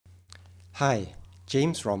Hi,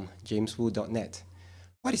 James from jameswu.net.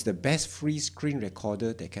 What is the best free screen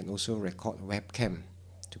recorder that can also record webcam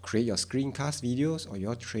to create your screencast videos or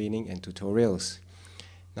your training and tutorials?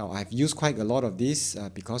 Now, I've used quite a lot of this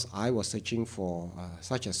because I was searching for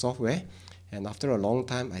such a software, and after a long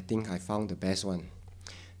time, I think I found the best one.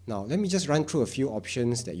 Now, let me just run through a few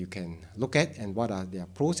options that you can look at and what are their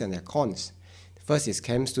pros and their cons. First is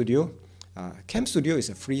CamStudio. CamStudio is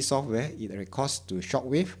a free software. It records to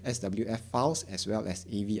shortwave, SWF files as well as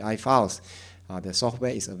AVI files. The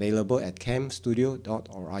software is available at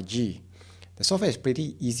camstudio.org. The software is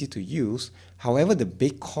pretty easy to use. However, the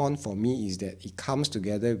big con for me is that it comes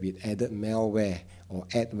together with added malware or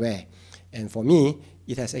adware. And for me,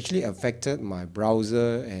 it has actually affected my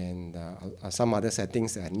browser and some other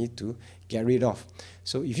settings that I need to get rid of.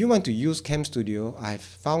 So if you want to use CamStudio, I've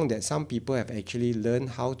found that some people have actually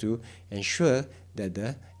learned how to ensure that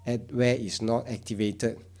the adware is not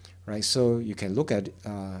activated. Right? So you can look at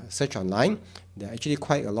search online. There are actually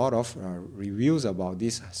quite a lot of reviews about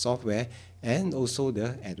this software and also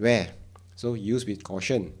the adware. So use with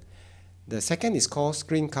caution. The second is called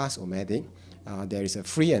Screen-Cast-O-Matic. There is a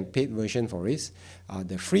free and paid version for it.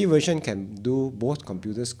 The free version can do both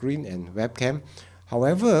computer screen and webcam.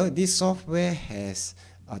 However, this software has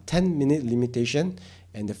a 10-minute limitation,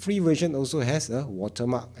 and the free version also has a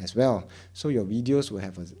watermark as well. So your videos will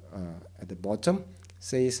have at the bottom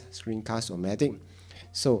says Screen-Cast-O-Matic.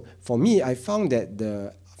 So for me, I found that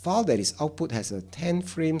the file that is output has a 10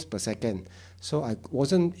 frames per second. So I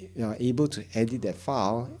wasn't able to edit that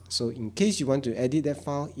file. So in case you want to edit that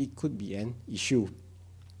file, it could be an issue.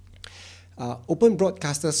 Open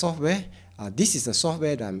Broadcaster software. This is the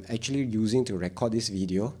software that I'm actually using to record this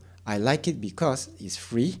video. I like it because it's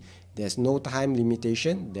free. There's no time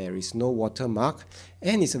limitation. There is no watermark.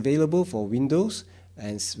 And it's available for Windows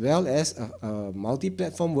as well as a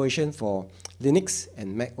multi-platform version for Linux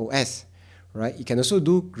and Mac OS. Right? You can also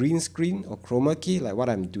do green screen or chroma key like what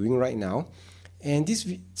I'm doing right now. And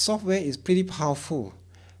this software is pretty powerful.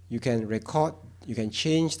 You can record, you can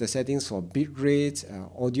change the settings for bitrate,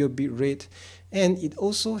 audio bitrate, and it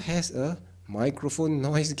also has a microphone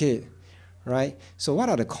noise gate. Right? So what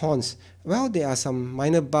are the cons? Well, there are some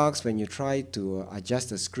minor bugs when you try to adjust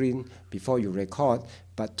the screen before you record,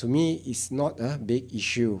 but to me, it's not a big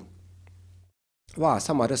issue. Wow,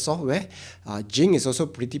 some other software. Jing is also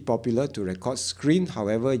pretty popular to record screen.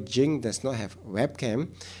 However, Jing does not have webcam.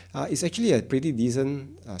 It's actually a pretty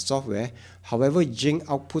decent software. However, Jing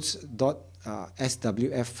outputs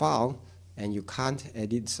 .swf file, and you can't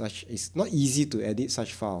edit such. It's not easy to edit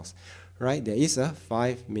such files, right? There is a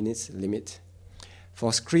 5 minutes limit.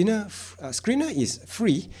 For Screener, Screener is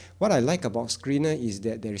free. What I like about Screener is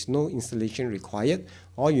that there is no installation required.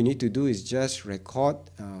 All you need to do is just record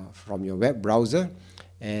from your web browser.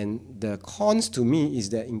 And the cons to me is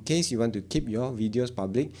that in case you want to keep your videos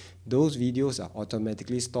public, those videos are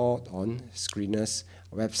automatically stored on Screener's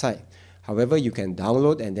website. However, you can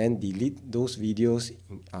download and then delete those videos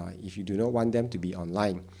if you do not want them to be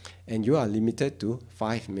online. And you are limited to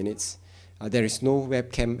 5 minutes. There is no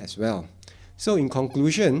webcam as well. So in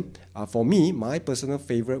conclusion, for me, my personal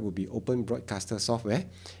favorite would be Open Broadcaster software.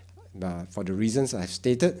 For the reasons I've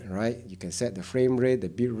stated, right? You can set the frame rate, the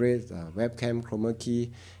bit rate, webcam, chroma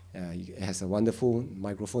key. It has a wonderful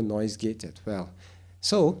microphone noise gate as well.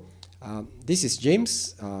 So this is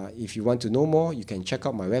James. If you want to know more, you can check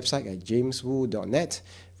out my website at jameswu.net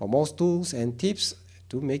for more tools and tips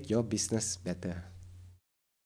to make your business better.